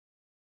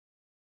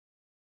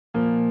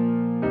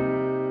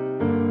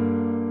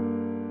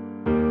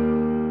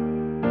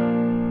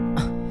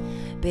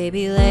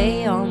Baby,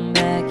 lay on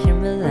back and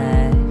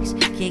relax.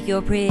 Kick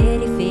your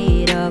pretty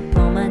feet up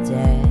on my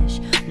dash.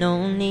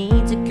 No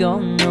need to go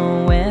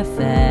nowhere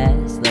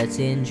fast. Let's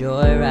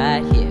enjoy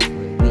right here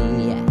where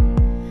we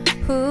at.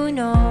 Who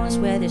knows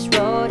where this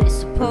road is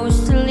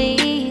supposed to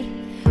lead?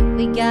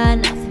 We got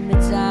nothing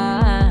but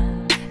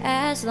time.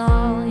 As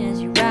long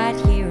as you're right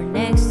here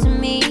next to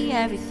me,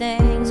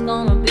 everything's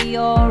gonna be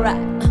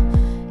alright.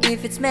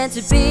 If it's meant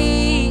to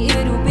be,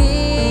 it'll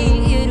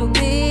be, it'll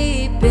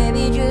be.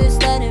 Baby,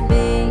 just let it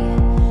be.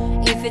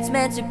 If it's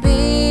meant to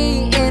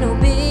be, it'll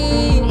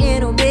be,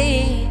 it'll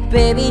be.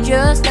 Baby,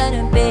 just let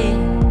it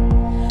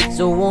be.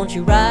 So won't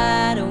you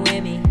ride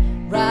with me,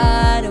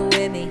 ride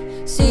with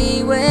me,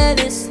 see where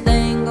this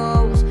thing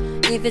goes.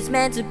 If it's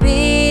meant to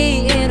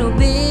be, it'll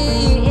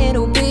be,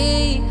 it'll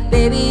be.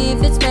 Baby,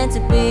 if it's meant to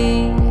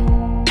be.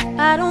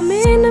 I don't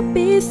mean to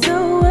be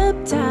so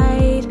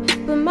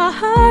uptight, but my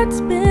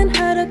heart's been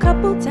hurt a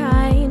couple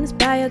times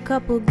by a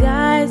couple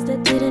guys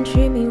that didn't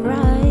treat me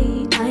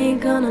right. I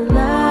ain't gonna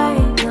lie,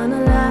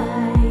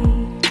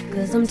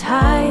 cause I'm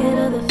tired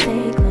of the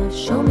fake love.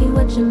 Show me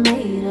what you're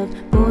made of,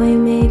 boy,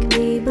 make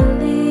me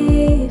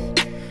believe.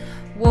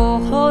 Whoa,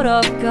 hold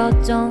up, girl,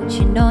 don't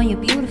you know you're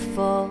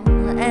beautiful?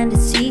 And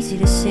it's easy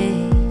to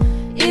see.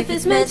 If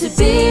it's meant to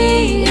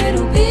be,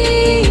 it'll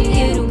be,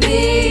 it'll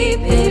be.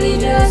 Baby,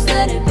 just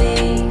let it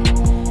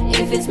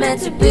be. If it's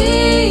meant to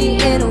be,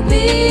 it'll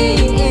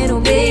be,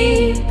 it'll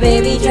be.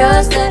 Baby,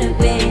 just let it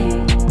be.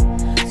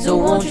 So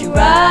won't you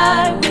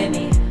ride with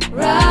me,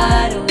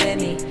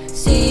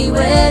 see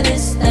where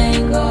this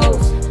thing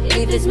goes.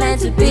 If it's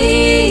meant to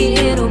be,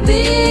 it'll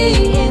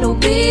be, it'll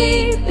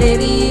be.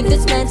 Baby, if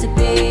it's meant to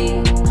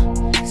be.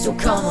 So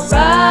come on,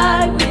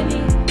 ride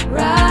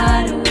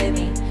with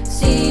me,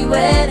 see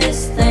where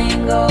this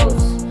thing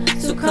goes.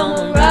 So come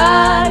on,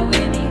 ride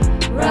with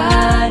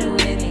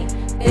me,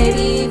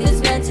 baby, if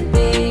it's meant to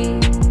be.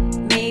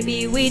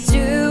 Maybe we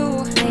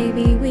do,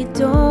 maybe we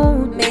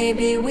don't,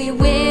 maybe we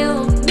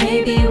will,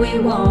 maybe we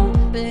won't.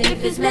 But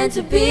if it's meant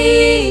to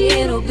be,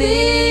 it'll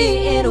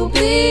be, it'll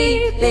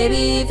be.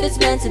 Baby, if it's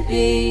meant to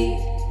be.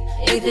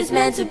 If it's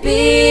meant to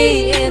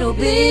be, it'll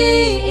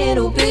be,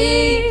 it'll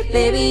be.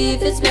 Baby,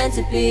 if it's meant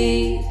to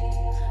be.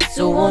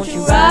 So won't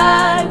you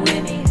ride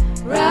with me,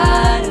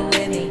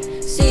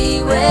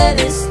 see where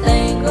this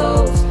thing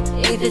goes.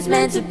 If it's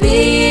meant to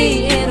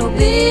be, it'll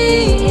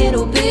be,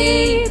 it'll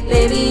be.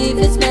 Baby, if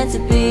it's meant to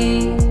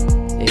be.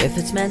 If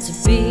it's meant to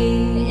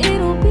be,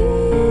 it'll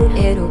be,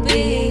 it'll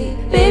be.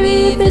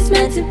 Baby, if it's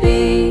meant to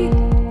be.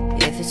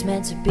 If it's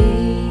meant to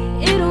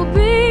be, it'll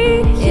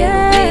be,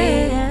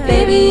 yeah.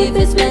 Baby, if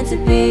it's meant to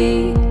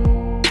be.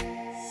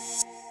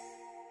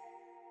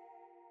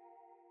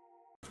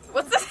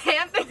 What's this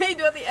hand thing they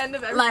do at the end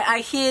of everything? like I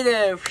hear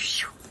the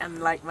and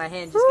like my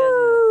hand just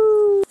goes